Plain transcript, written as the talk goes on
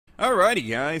Alrighty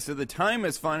guys, so the time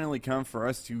has finally come for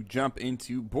us to jump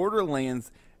into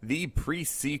Borderlands, the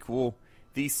pre-sequel,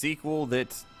 the sequel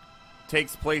that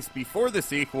takes place before the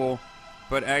sequel,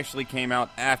 but actually came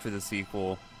out after the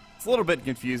sequel. It's a little bit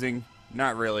confusing,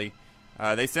 not really.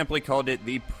 They simply called it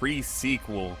the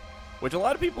pre-sequel, which a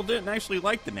lot of people didn't actually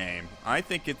like the name. I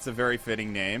think it's a very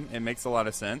fitting name, it makes a lot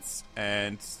of sense,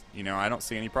 and, you know, I don't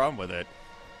see any problem with it.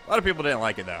 A lot of people didn't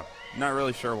like it though, not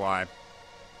really sure why.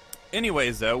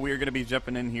 Anyways, though, we are going to be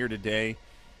jumping in here today.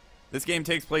 This game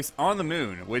takes place on the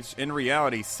moon, which in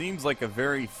reality seems like a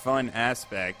very fun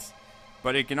aspect,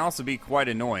 but it can also be quite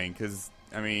annoying because,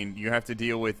 I mean, you have to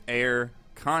deal with air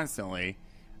constantly.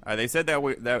 They said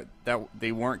that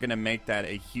they weren't going to make that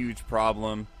a huge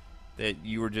problem, that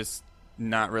you were just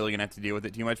not really going to have to deal with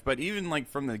it too much. But even like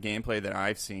from the gameplay that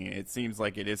I've seen, it seems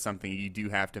like it is something you do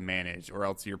have to manage, or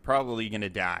else you're probably going to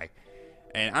die.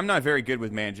 And I'm not very good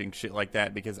with managing shit like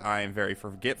that because I am very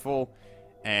forgetful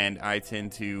and I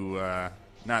tend to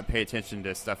not pay attention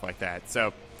to stuff like that.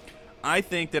 So I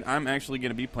think that I'm actually going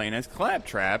to be playing as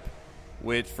Claptrap,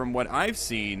 which from what I've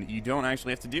seen, you don't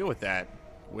actually have to deal with that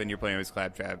when you're playing as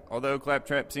Claptrap. Although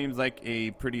Claptrap seems like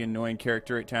a pretty annoying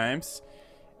character at times,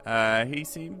 he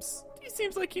seems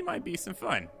like he might be some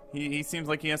fun. He seems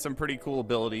like he has some pretty cool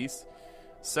abilities.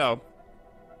 So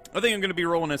I think I'm going to be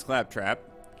rolling as Claptrap.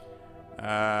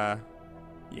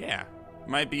 Yeah.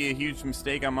 Might be a huge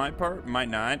mistake on my part, might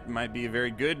not. Might be a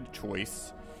very good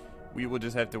choice. We will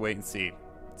just have to wait and see.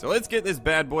 So let's get this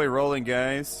bad boy rolling,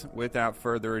 guys, without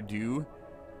further ado.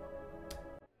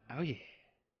 Oh yeah.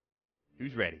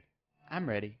 Who's ready? I'm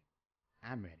ready.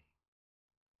 I'm ready.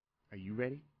 Are you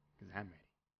ready? Because I'm ready.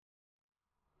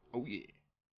 Oh yeah.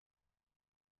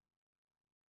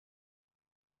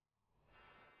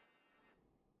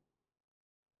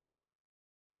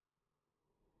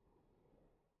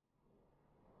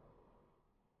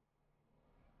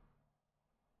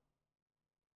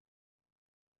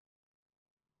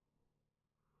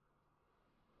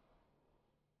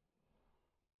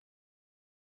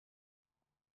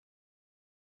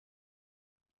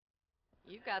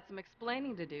 You've got some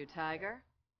explaining to do, Tiger.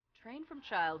 Trained from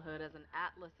childhood as an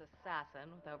Atlas assassin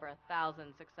with over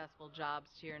 1,000 successful jobs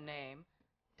to your name.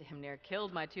 Damn near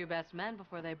killed my two best men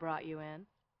before they brought you in.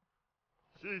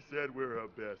 She said we're her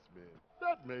best men.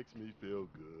 That makes me feel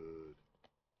good.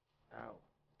 Oh.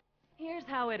 Here's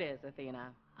how it is,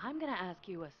 Athena. I'm gonna ask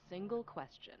you a single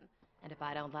question, and if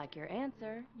I don't like your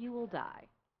answer, you will die.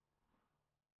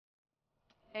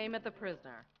 Aim at the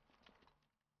prisoner.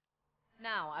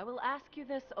 Now, I will ask you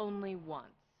this only once.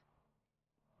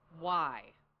 Why?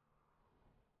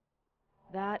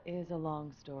 That is a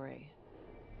long story.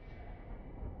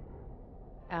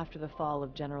 After the fall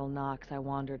of General Knox, I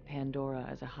wandered Pandora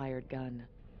as a hired gun.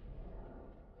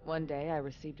 One day, I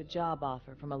received a job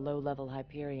offer from a low-level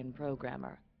Hyperion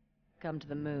programmer. Come to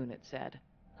the moon, it said.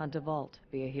 Hunt a vault,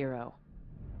 be a hero.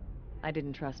 I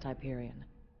didn't trust Hyperion,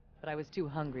 but I was too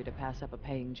hungry to pass up a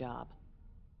paying job.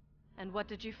 And what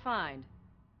did you find?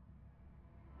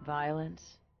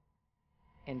 Violence,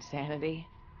 insanity,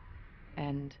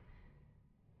 and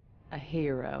a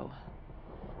hero.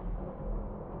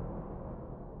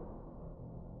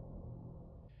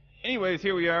 Anyways,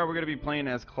 here we are. We're going to be playing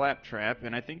as Claptrap,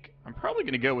 and I think I'm probably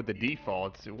going to go with the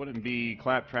defaults. It wouldn't be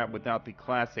Claptrap without the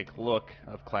classic look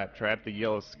of Claptrap, the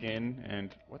yellow skin,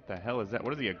 and what the hell is that?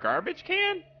 What is he, a garbage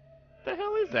can? What the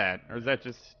hell is that? Or is that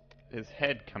just his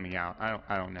head coming out?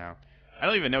 I don't know. I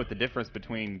don't even know what the difference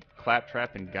between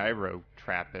Claptrap and Gyro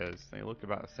Trap is. They look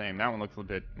about the same. That one looks a little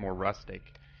bit more rustic.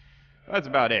 That's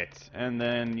about it. And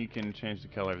then you can change the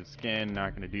color of the skin.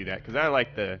 Not going to do that because I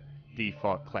like the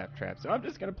default Claptrap. So I'm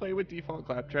just going to play with default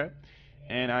Claptrap,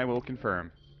 and I will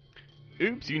confirm.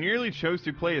 Oops, you nearly chose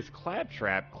to play as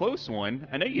Claptrap. Close one.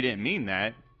 I know you didn't mean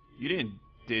that. You didn't,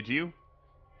 did you?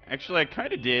 Actually, I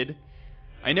kind of did.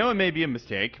 I know it may be a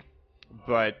mistake,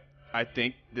 but I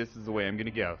think this is the way I'm going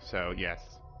to go. So, yes.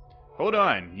 Hold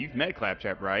on. You've met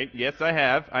Claptrap, right? Yes, I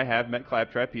have. I have met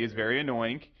Claptrap. He is very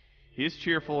annoying. He is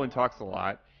cheerful and talks a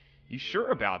lot. You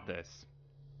sure about this?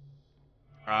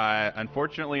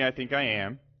 Unfortunately, I think I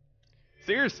am.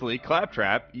 Seriously,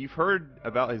 Claptrap, you've heard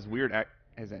about his weird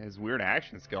his weird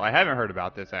action skill. I haven't heard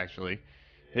about this actually.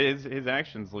 His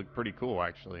actions look pretty cool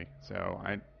actually. So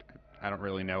I don't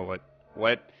really know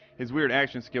what his weird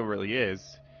action skill really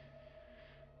is.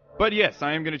 But yes,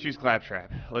 I am going to choose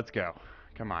Claptrap. Let's go.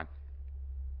 Come on.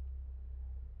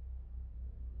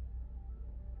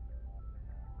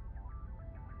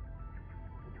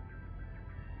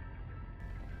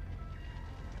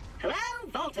 Hello,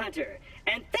 Vault Hunter,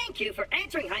 and thank you for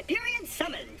answering Hyperion's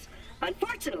summons.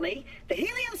 Unfortunately, the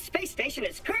Helios space station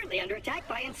is currently under attack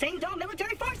by insane Dawn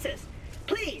military forces.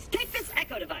 Please, take this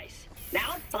echo device.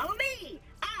 Now, follow me.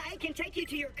 I can take you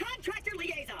to your contractor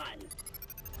liaison.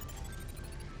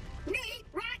 Neat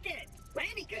rocket!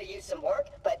 Randy could use some work,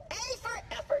 but A for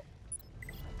effort.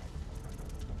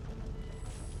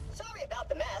 Sorry about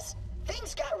the mess.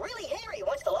 Things got really hairy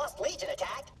once the Lost Legion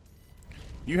attacked.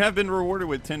 You have been rewarded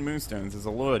with 10 moonstones as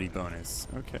a loyalty bonus.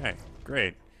 Okay,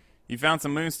 great. You found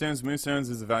some moonstones. Moonstones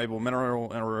is a valuable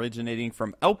mineral originating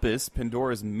from Elpis,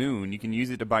 Pandora's moon. You can use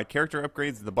it to buy character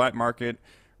upgrades at the black market.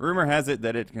 Rumor has it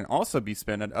that it can also be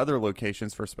spent at other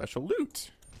locations for special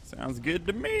loot. Sounds good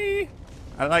to me.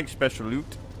 I like special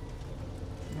loot.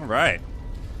 Alright.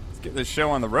 Let's get this show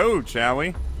on the road, shall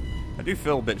we? I do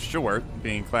feel a bit short,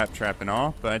 being Claptrap and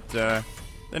all, but then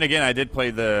again, I did play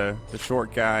the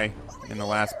short guy in the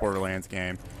last Borderlands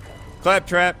game.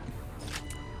 Claptrap.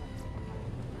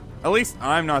 At least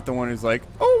I'm not the one who's like,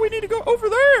 oh, we need to go over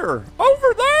there!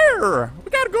 Over there! We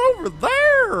gotta go over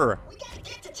there! We gotta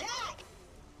get to Jack!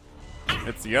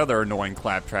 It's the other annoying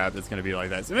Claptrap that's gonna be like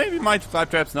that. So maybe my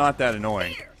Claptrap's not that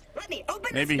annoying. Here, let me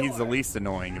open Maybe this he's the door. least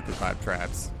annoying of the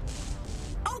Claptraps.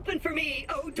 Open for me,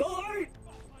 oh door!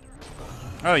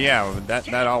 Oh yeah, well,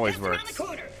 that always Just around works. the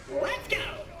corner. Let's go!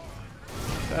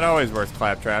 That always works,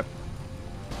 Claptrap.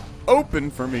 Open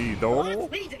for me, though.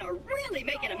 Lost Legion are really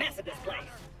making a mess of this place.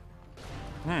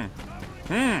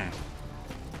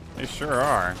 They sure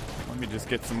are. Let me just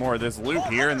get some more of this loot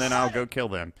here, and then I'll go kill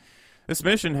them. This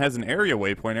mission has an area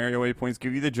waypoint. Area waypoints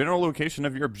give you the general location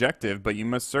of your objective, but you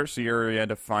must search the area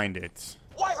to find it.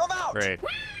 Wipe them out! Great.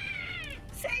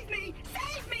 Save me!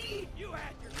 Save me!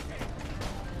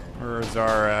 Where's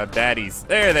our baddies?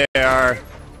 There they are.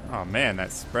 Oh man,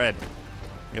 that spread.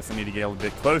 I guess I need to get a little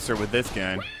bit closer with this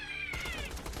gun.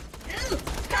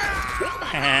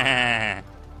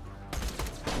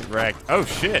 Wrecked. Oh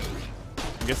shit.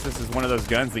 I guess this is one of those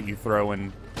guns that you throw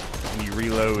when you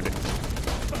reload.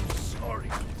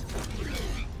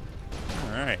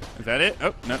 Alright, is that it?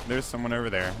 Oh, no, there's someone over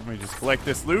there. Let me just collect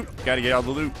this loot. Gotta get all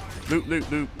the loot. Loot,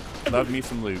 loot, loot. Love me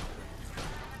some loot.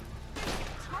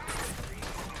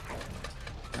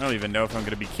 I don't even know if I'm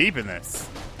gonna be keeping this.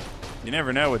 You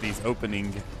never know with these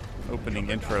opening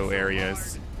intro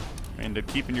areas. You end up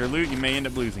keeping your loot, you may end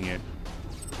up losing it.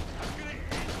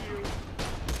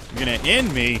 You're gonna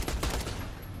end me?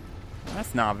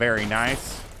 That's not very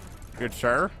nice. Good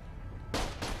sir.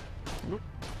 Oop,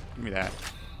 give me that.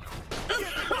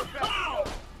 Oh,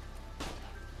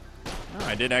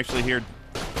 I did actually hear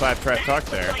Claptrap talk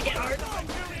there.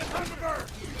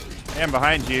 And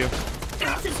behind you.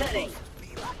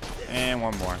 And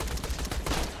one more.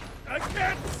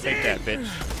 Take that, bitch.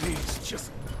 Please,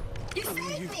 just... You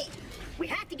saved me! We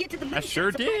have to get to the I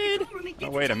sure did. Oh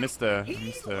wait, I missed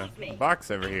the box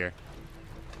over here.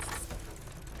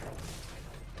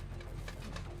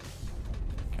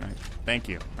 Okay, thank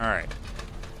you. All right.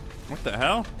 What the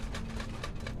hell?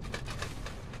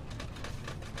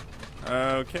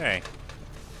 Okay.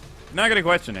 Not gonna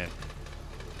question it.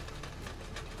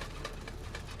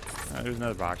 There's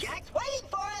another box. Jack's waiting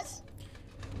for us!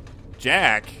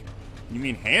 Jack? You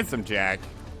mean handsome Jack?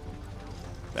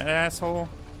 That asshole?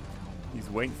 He's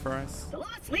waiting for us? The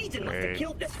Lost Legion must have Great.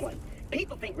 killed this one.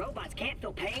 People think robots can't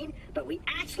feel pain, but we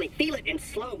actually feel it in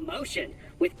slow motion,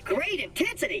 with great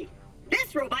intensity.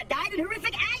 This robot died in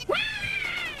horrific agony.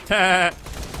 Get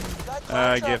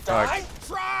fucked.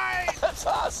 Try! That's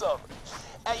awesome!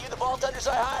 Hey, you the vault hunters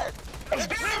I hired?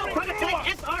 Experimental prototype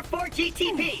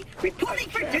CL4P-TP, reporting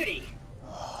for duty.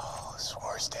 Oh, it's the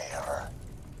worst day ever.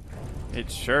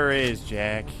 It sure is,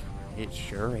 Jack. It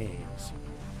sure is.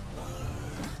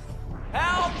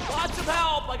 Help! Lots of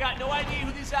help! I got no idea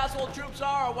who these asshole troops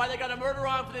are or why they got a murder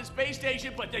on for this space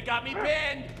station, but they got me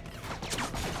pinned!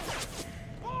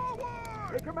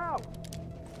 Take him out!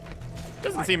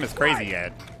 Doesn't seem as crazy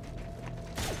yet.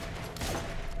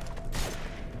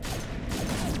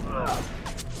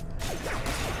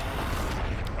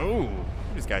 Oh,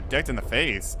 he just got decked in the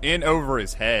face. In over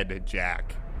his head,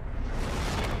 Jack.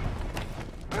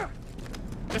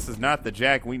 This is not the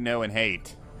Jack we know and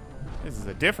hate. This is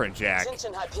a different Jack.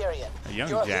 Attention, Hyperion. A young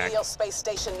Your Jack. Helios space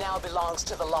station now belongs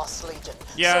to the Lost Legion.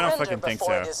 Yeah, I don't Surrender fucking think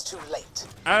before so. it is too late.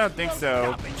 I don't think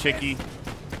so, Chickie.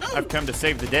 I've come to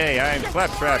save the day. I am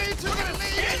Claptrap.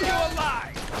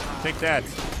 Take that.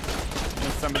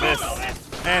 And some of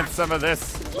this. And some of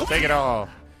this. Take it all.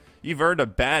 You've earned a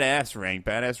badass rank.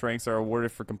 Badass ranks are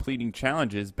awarded for completing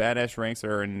challenges. Badass ranks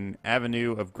are an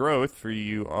avenue of growth for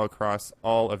you across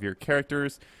all of your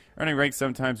characters. Earning ranks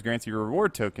sometimes grants you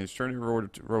reward tokens. Turn your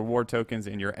reward tokens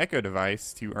in your Echo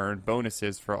device to earn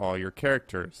bonuses for all your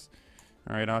characters.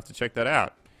 Alright, I'll have to check that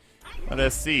out. Let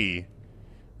us see.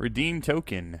 Redeem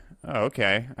token. Oh,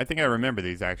 okay. I think I remember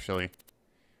these, actually.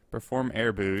 Perform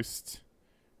air boost.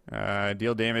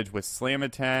 Deal damage with slam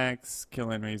attacks.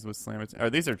 Kill enemies with slam attacks. Oh,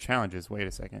 these are challenges. Wait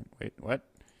a second. Wait, what?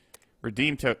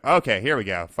 Redeem token. Okay, here we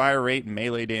go. Fire rate,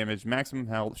 melee damage, maximum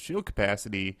health, shield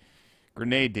capacity,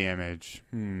 grenade damage.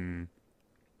 I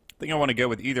think I want to go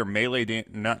with either melee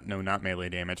not melee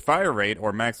damage. Fire rate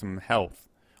or maximum health.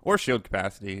 Or shield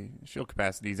capacity. Shield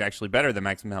capacity is actually better than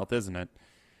maximum health, isn't it?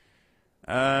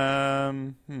 Yeah,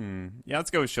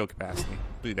 let's go with shield capacity.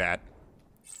 Do that.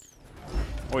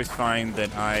 Always find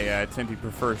that I tend to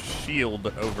prefer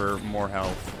shield over more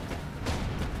health.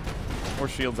 More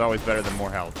shield's always better than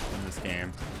more health in this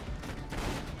game.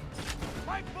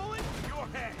 Right bullet, your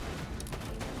head.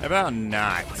 How about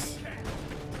not?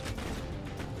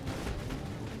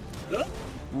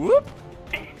 Whoop!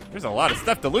 There's a lot of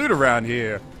stuff to loot around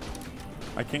here.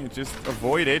 I can't just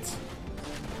avoid it.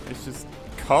 It's just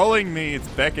calling me. It's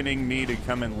beckoning me to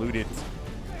come and loot it.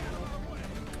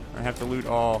 I have to loot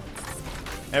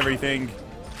everything.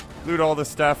 Loot all the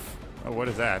stuff. Oh, what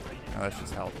is that? Oh, that's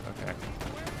just health. Okay.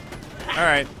 All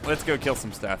right, let's go kill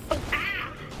some stuff.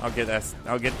 I'll get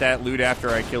that loot after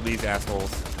I kill these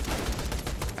assholes.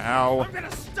 Ow. I'm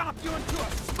gonna stop you into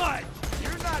a smudge.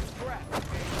 You're not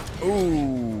trapped.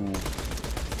 Ooh.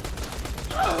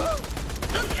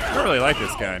 I don't really like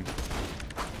this gun.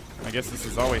 I guess this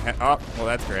is all we have. Oh, well,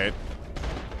 that's great.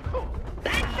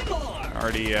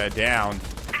 Already downed.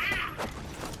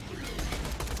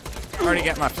 Already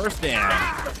got my first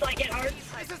down. Looks like it hurts.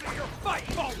 This isn't your fight,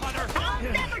 Vault Hunter. I'll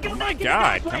never go Oh my back to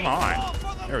god, that come place.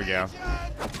 on. There we go.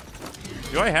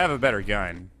 Do I have a better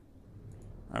gun?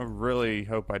 I really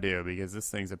hope I do, because this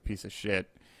thing's a piece of shit.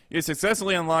 You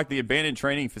successfully unlocked the abandoned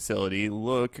training facility.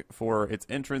 Look for its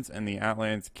entrance in the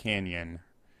Outlands Canyon.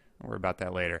 I'll worry about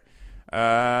that later.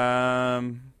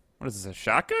 What is this, a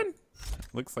shotgun?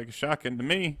 Looks like a shotgun to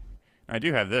me. I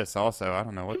do have this also. I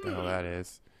don't know what the hell that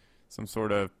is. Some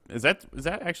sort of... Is that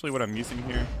actually what I'm using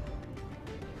here?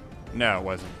 No, it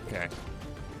wasn't. Okay.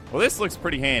 Well, this looks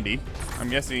pretty handy. I'm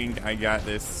guessing I got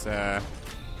this... I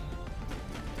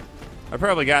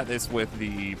probably got this with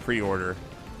the pre-order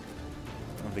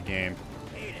of the game.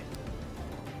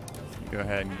 Go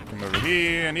ahead and come over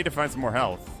here. I need to find some more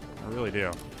health. I really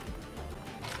do.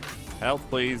 Health,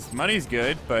 please. Money's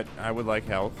good, but I would like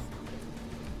health.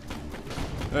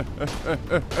 I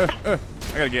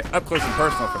gotta get up close and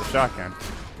personal for the shotgun.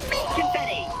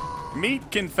 Confetti.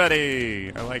 Meat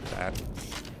confetti! I like that.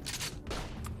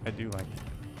 I do like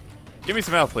it. Give me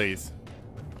some health, please.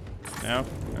 No?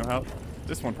 No health?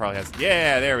 This one probably has...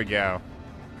 Yeah, there we go.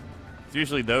 It's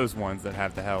usually those ones that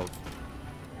have the health.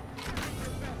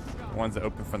 The ones that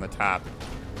open from the top.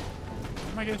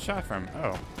 Where am I getting shot from?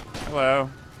 Oh. Hello.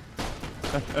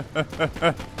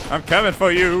 I'm coming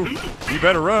for you. You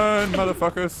better run,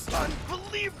 motherfuckers.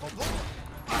 Unbelievable.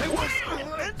 I was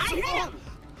invincible.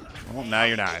 Well, now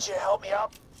you're not. Could you help me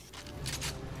out?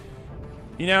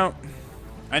 You know,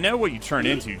 I know what you turn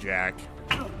into, Jack.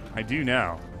 I do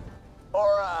know.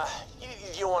 Or,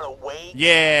 you want to wait?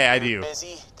 Yeah, I You're do.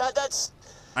 Busy? That's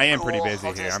I am pretty cool. busy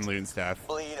I'll here. just I'm looting stuff.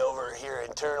 bleed over here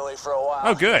internally for a while.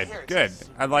 Oh, good, Here, good. just-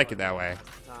 I like it that way.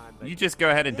 You just go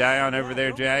ahead and die on over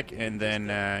there, Jack, and then,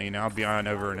 you know, I'll be on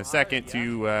over in a second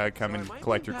to come and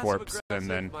collect your corpse and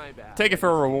then take it for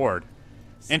a reward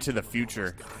into the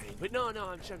future. But no,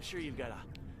 I'm sure you've got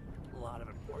a lot of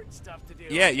important stuff to do.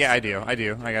 Yeah, I do.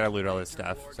 I gotta loot all this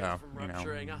stuff, so, you know.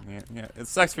 Yeah. It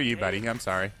sucks for you, buddy. I'm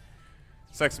sorry.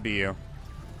 Sucks to be you.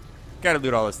 Gotta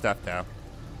loot all this stuff, though.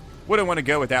 Wouldn't want to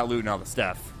go without looting all the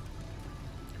stuff.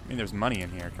 I mean, there's money in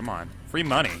here. Come on. Free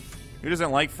money. Who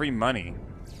doesn't like free money?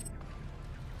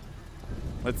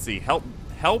 Let's see. Help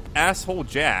asshole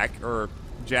Jack, or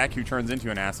Jack who turns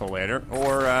into an asshole later,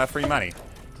 or free money.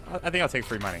 I think I'll take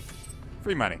free money.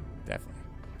 Free money, definitely.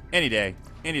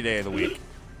 Any day of the week.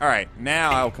 All right,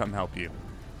 now I'll come help you.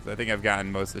 So I think I've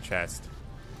gotten most of the chest.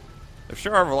 There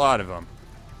sure are a lot of them.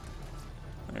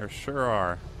 There sure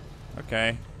are.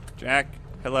 Okay, Jack.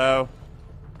 Hello.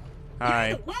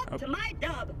 Hi. Welcome to my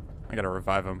dub. I gotta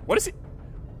revive him. What is he?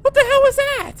 What the hell was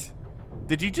that?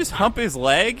 Did you just hump his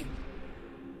leg?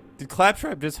 Did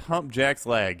Claptrap just hump Jack's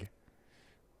leg?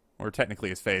 Or technically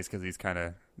his face, because he's kind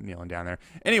of kneeling down there.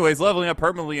 Anyways, leveling up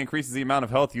permanently increases the amount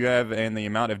of health you have and the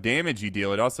amount of damage you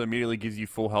deal. It also immediately gives you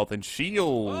full health and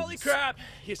shields. Holy crap!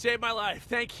 You saved my life.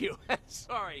 Thank you.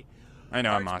 Sorry. I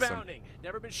know, I'm Heart's awesome. Pounding.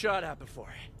 Never been shot at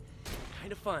before.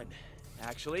 Kind of fun,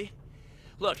 actually.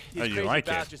 Look, these Oh, you crazy like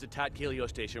it. bastards attacked Helio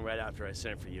Station right after I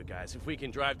sent for you guys. If we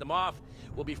can drive them off,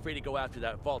 we'll be free to go after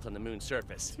that vault on the moon's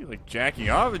surface. Is he like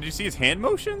jacking off? Did you see his hand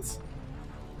motions?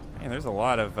 Man, there's a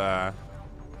lot of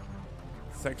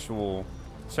sexual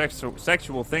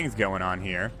things going on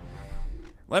here.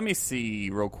 Let me see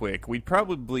real quick. We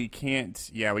probably can't.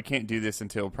 Yeah, we can't do this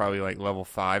until probably like level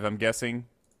 5, I'm guessing.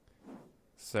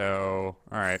 So,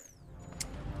 all right.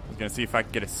 I was gonna see if I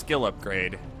could get a skill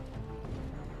upgrade.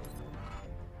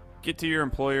 Get to your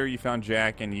employer. You found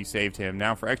Jack and you saved him.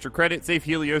 Now for extra credit, save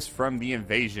Helios from the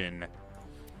invasion.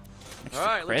 All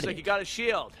right, looks like you got a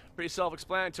shield. Pretty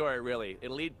self-explanatory, really.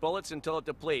 It'll eat bullets until it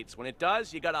depletes. When it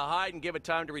does, you gotta hide and give it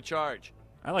time to recharge.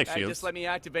 I like shields. Just let me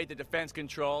activate the defense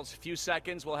controls. A few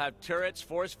seconds, we'll have turrets,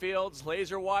 force fields,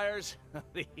 laser wires.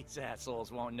 These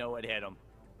assholes won't know what hit them.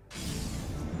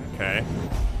 Okay.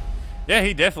 Yeah,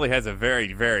 he definitely has a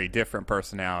very, very different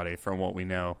personality from what we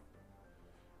know.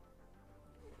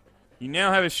 You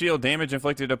now have a shield. Damage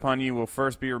inflicted upon you will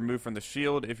first be removed from the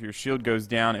shield. If your shield goes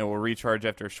down, it will recharge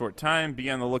after a short time. Be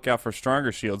on the lookout for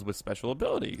stronger shields with special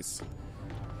abilities.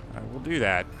 I will do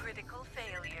that. Critical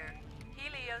failure.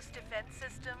 Helios defense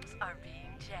systems are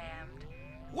being jammed.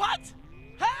 What?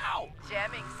 How?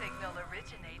 Jamming signal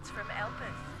originates from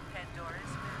Elpis, Pandora's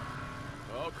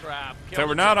moon. Oh, crap. So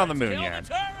we're not on the moon yet.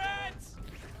 Kill the turrets!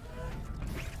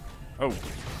 Oh.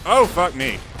 Oh, fuck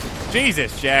me.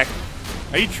 Jesus, Jack.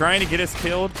 Are you trying to get us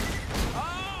killed?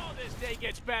 Oh, this day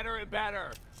gets better and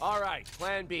better. All right,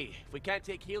 plan B. If we can't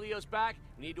take Helios back,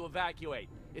 we need to evacuate.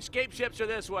 Escape ships are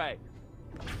this way.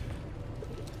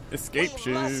 Escape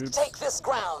We must ships. take this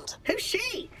ground. Who's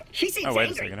she? She seems Oh, wait a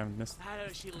angry. second. I missed. I don't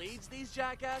know, she leads these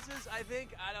jackasses, I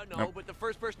think? I don't know, Nope. but the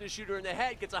first person to shoot her in the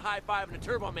head gets a high five in a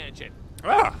turbo mansion.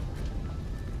 Ah!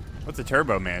 What's a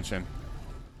turbo mansion?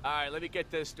 All right, let me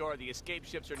get this door. The escape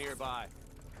ships are nearby.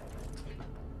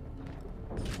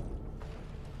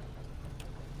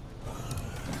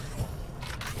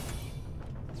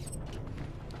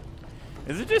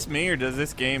 Is it just me, or does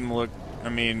this game look... I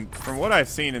mean, from what I've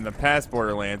seen in the past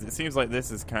Borderlands, it seems like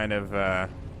this is kind of, I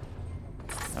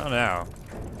don't know.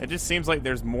 It just seems like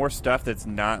there's more stuff that's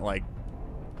not, like,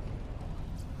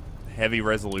 heavy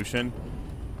resolution.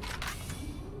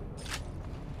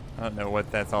 I don't know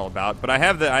what that's all about, but I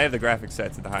have the graphic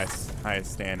sets at the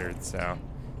highest standards, so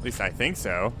at least I think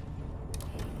so.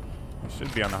 It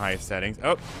should be on the highest settings.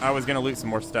 Oh, I was gonna loot some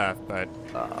more stuff, but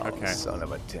okay. Son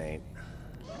of a taint.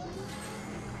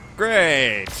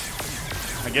 Great.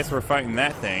 I guess we're fighting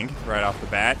that thing right off the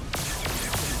bat.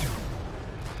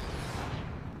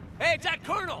 Hey, it's that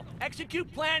Colonel!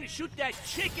 Execute plan to shoot that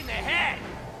chick in the head!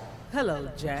 Hello, The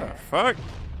Jack. fuck?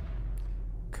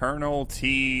 Colonel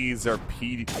T.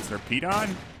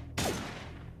 Zerpedon?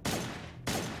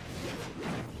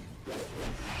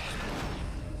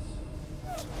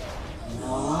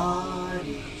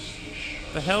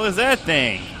 The hell is that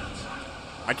thing?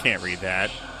 I can't read that.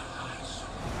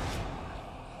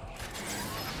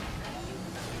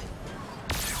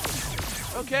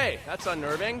 Okay, that's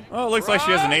unnerving. Oh, it looks like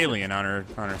she has an alien on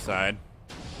her side.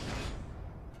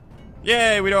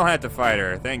 Yay, we don't have to fight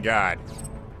her. Thank God.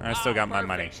 I still got my Perfect.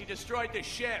 money. She destroyed the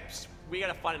ships. We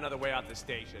gotta find another way out the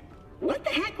station. What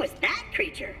the heck was that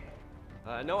creature?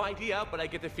 No idea, but I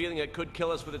get the feeling it could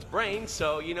kill us with its brain,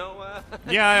 so, you know,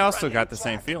 Yeah, I also got the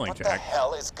same feeling, What the Jack.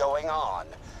 hell is going on?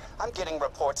 I'm getting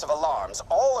reports of alarms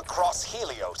all across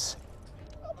Helios.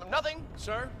 Nothing,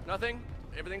 sir. Nothing.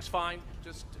 Everything's fine.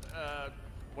 Just,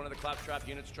 one of the Claptrap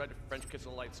units tried to French kiss a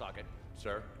light socket,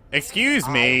 sir. Excuse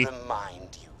me. I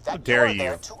remind you that dare you're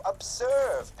there you. to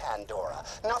observe Pandora,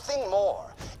 nothing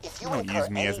more. If you Don't incur use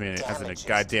me as any a damages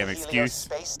goddamn to the Helios excuse.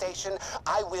 space station,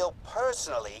 I will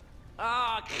personally.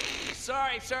 Ah,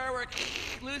 sorry, sir. We're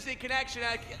losing connection.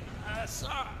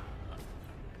 Sorry.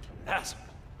 Asshole.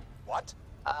 What?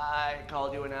 I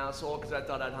called you an asshole because I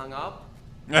thought I'd hung up.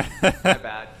 My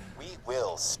bad. We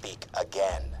will speak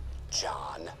again,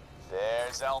 John.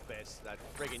 There's Elpis. That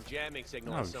friggin' jamming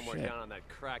signal is Oh, somewhere shit. down on that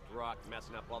cracked rock,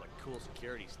 messing up all the cool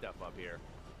security stuff up here.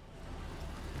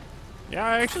 Yeah,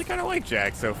 I actually kind of like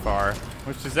Jack so far,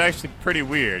 which is actually pretty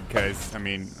weird because, I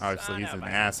mean, obviously he's an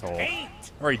asshole.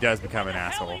 Or he does become an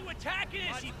asshole. You attacking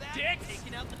us, you dick!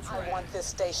 I want this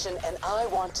station, and I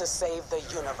want to save the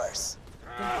universe.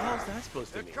 What the hell's that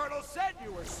supposed to mean? Colonel said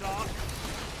you were soft.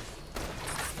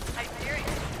 Hyperion.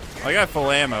 I got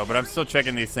full ammo, but I'm still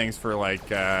checking these things for, like,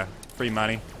 free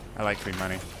money. I like free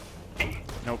money.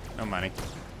 Nope, no money.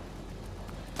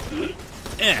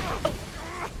 Eh.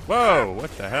 Whoa,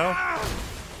 what the hell?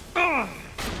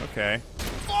 Okay.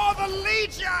 For the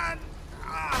Legion!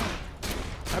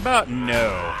 How about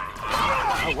no?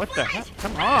 Oh, what the hell?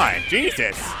 Come on,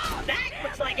 Jesus! That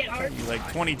looks like it hurt. You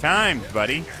like 20 times,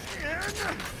 buddy.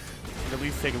 At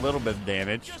least take a little bit of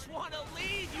damage. Just want to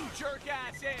leave, you jerk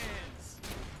asses!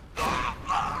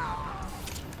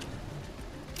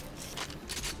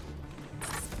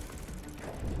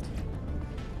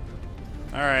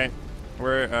 Alright.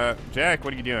 We're, Jack,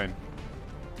 what are you doing?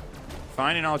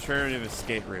 Find an alternative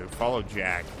escape route. Follow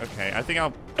Jack. Okay, I think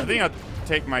I'll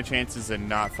take my chances and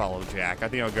not follow Jack. I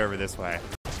think I'll go over this way.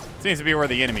 Seems to be where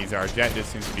the enemies are. Jack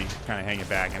just seems to be kind of hanging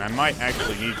back, and I might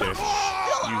actually need to use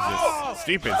this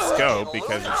stupid scope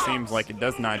because it seems like it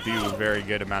does not do a very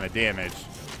good amount of damage.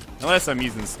 Unless I'm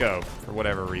using scope for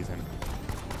whatever reason.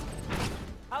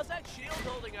 How's that shield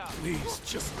holding up? Please,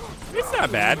 just... It's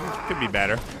not bad. Could be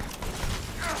better.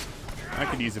 I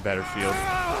could use a better shield.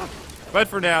 But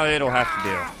for now, it'll have to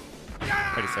do.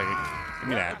 Wait a second. Give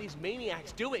me that. What are these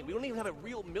maniacs doing? We don't even have a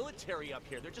real military up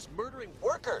here. They're just murdering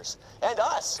Workers. And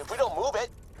us, if we don't move it.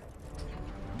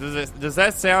 Does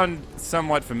that sound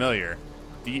somewhat familiar?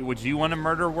 Would you want to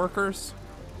murder workers,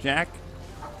 Jack?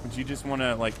 Would you just want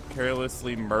to, like,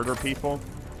 carelessly murder people?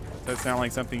 Does that sound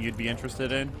like something you'd be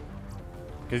interested in?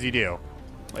 Because you do.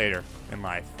 Later in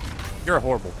life. You're a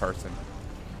horrible person.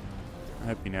 I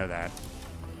hope you know that.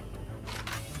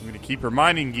 I'm going to keep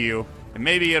reminding you, and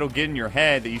maybe it'll get in your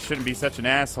head that you shouldn't be such an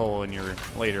asshole in your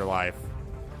later life.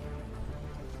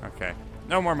 Okay.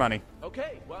 No more money.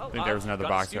 Okay, well, I think there was another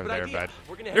box over there, idea.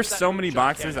 but there's so many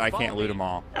boxes I can't loot them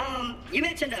all. You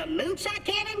mentioned a moonshot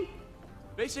cannon?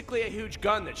 Basically a huge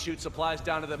gun that shoots supplies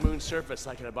down to the moon's surface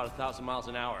like at about 1,000 miles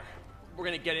an hour. We're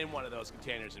gonna get in one of those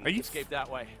containers and escape that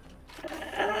way.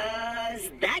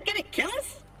 Is that gonna kill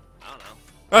us? I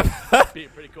don't know. Be a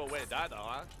pretty cool way to die, though,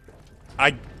 huh?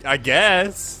 I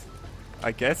guess.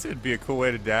 I guess it'd be a cool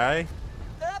way to die.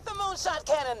 They're at the moonshot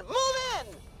cannon. Move in!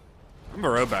 I'm a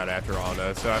robot after all,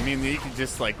 though, so I mean, you could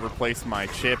just like replace my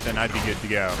chip and I'd be good to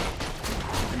go.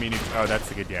 I mean, oh, that's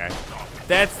the good guy.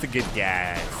 That's the good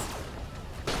guys.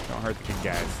 Don't hurt the good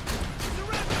guys.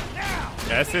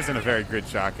 Yeah, this isn't a very good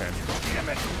shotgun. Damn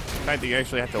it. In fact, you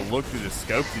actually have to look through the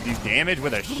scope to do damage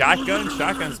with a shotgun.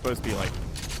 Shotgun's supposed to be like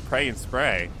pray and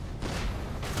spray.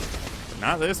 But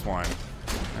not this one.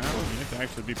 No, you have to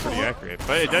actually be pretty accurate.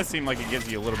 But it does seem like it gives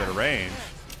you a little bit of range.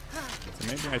 So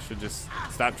maybe I should just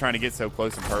stop trying to get so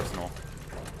close and personal.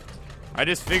 I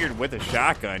just figured with a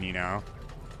shotgun, you know.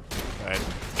 But,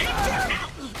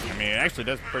 I mean, it actually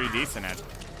does pretty decent at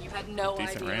You had no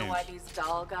decent idea range. why these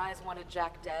doll guys wanted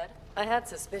Jack dead? I had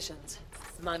suspicions.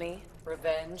 Money,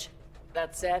 revenge.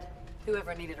 That said,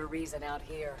 whoever needed a reason out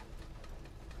here.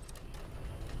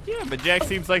 Yeah, but Jack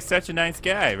seems like such a nice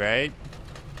guy, right?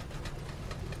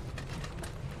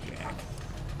 Jack.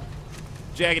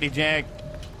 Jaggedy Jack.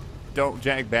 Don't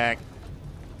jack back.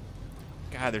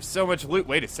 God, there's so much loot.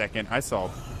 Wait a second. I saw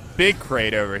a big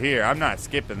crate over here. I'm not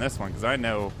skipping this one because I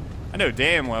know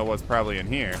damn well what's probably in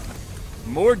here.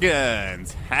 More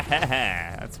guns. Ha ha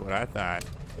ha. That's what I thought.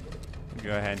 Go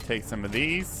ahead and take some of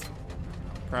these.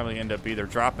 Probably end up either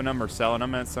dropping them or selling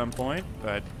them at some point,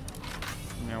 but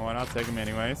you know what? I'll take them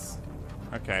anyways.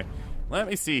 Okay. Let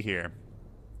me see here.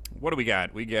 What do we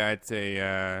got? We got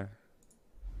a,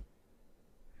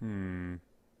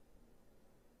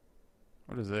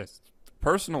 What is this?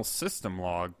 Personal system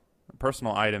log.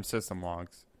 Personal item system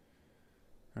logs.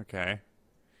 Okay.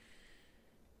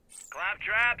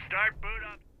 Claptrap, start boot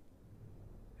up.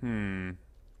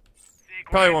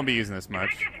 Probably won't be using this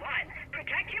much. Directive 1,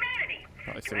 protect humanity.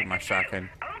 Probably stick with my shotgun.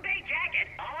 Obey Jack at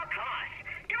all costs.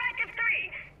 Directive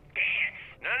 3, dance.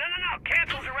 No.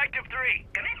 Cancel Directive 3.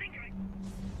 Commencing.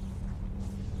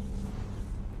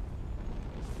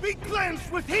 Be cleansed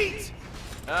with heat.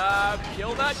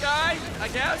 Kill that guy, I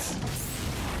guess?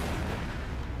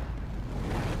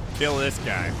 Kill this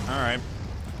guy. Alright.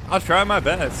 I'll try my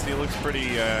best. He looks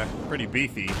pretty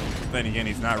beefy. Then again,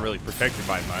 he's not really protected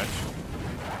by much.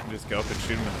 Just go up and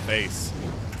shoot him in the face.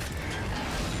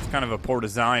 It's kind of a poor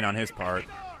design on his part.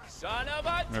 Son of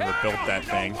a Whoever built that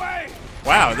thing.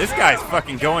 Wow, this guy's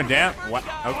fucking going down. What?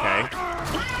 Okay.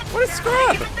 What a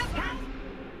scrub!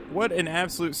 What an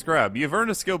absolute scrub. You've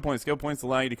earned a skill point. Skill points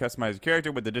allow you to customize your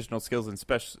character with additional skills and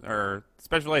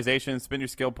specialization. Spend your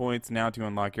skill points now to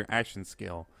unlock your action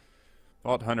skill.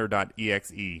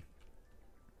 VaultHunter.exe.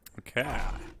 Okay.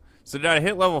 So did I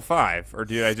hit level 5, or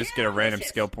did I just get a random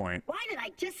skill point? Why did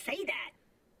I just say that?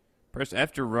 Press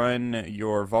F to run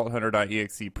your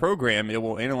VaultHunter.exe program. It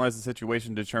will analyze the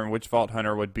situation to determine which Vault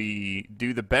Hunter would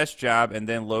do the best job and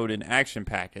then load an action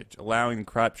package, allowing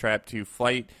Claptrap to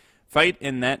fight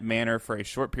in that manner for a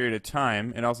short period of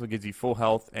time. It also gives you full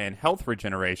health and health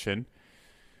regeneration.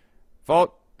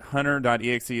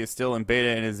 VaultHunter.exe is still in beta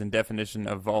and is in definition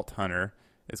of Vault Hunter.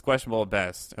 It's questionable at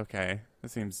best. Okay,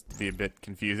 this seems to be a bit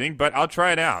confusing, but I'll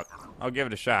try it out. I'll give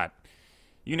it a shot.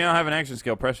 You now have an action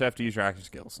skill. Press F to use your action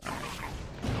skills.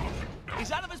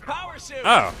 He's out of his power suit.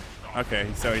 Oh, okay,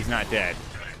 so he's not dead.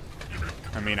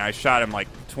 I mean, I shot him like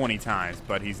 20 times,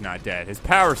 but he's not dead. His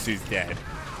power suit's dead.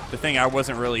 The thing I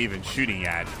wasn't really even shooting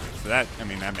at. So that, I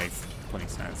mean, that makes plenty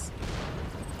of sense.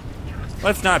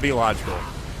 Let's not be logical.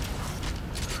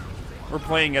 We're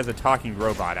playing as a talking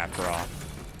robot, after all.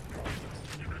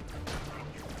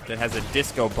 That has a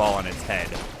disco ball on its head.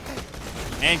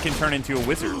 And can turn into a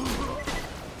wizard.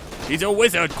 He's a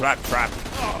wizard, Claptrap.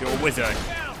 You're a wizard.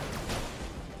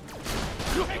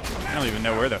 I don't even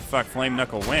know where the fuck Flame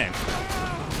Knuckle went.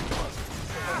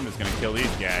 I'm just gonna kill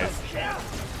these guys.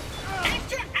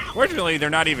 Fortunately, they're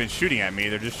not even shooting at me.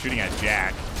 They're just shooting at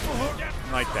Jack.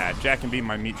 I like that. Jack can be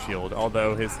my meat shield,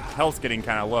 although his health's getting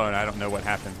kind of low, and I don't know what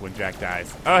happens when Jack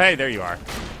dies. Oh, hey, there you are.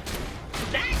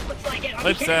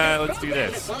 Let's do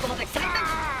this. Punch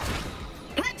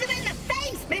him in the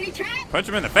face, mini trap. Punch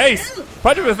him in the face.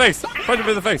 Punch him in the face. Punch him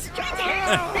in the face.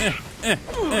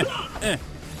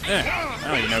 I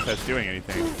don't even know if that's doing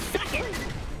anything.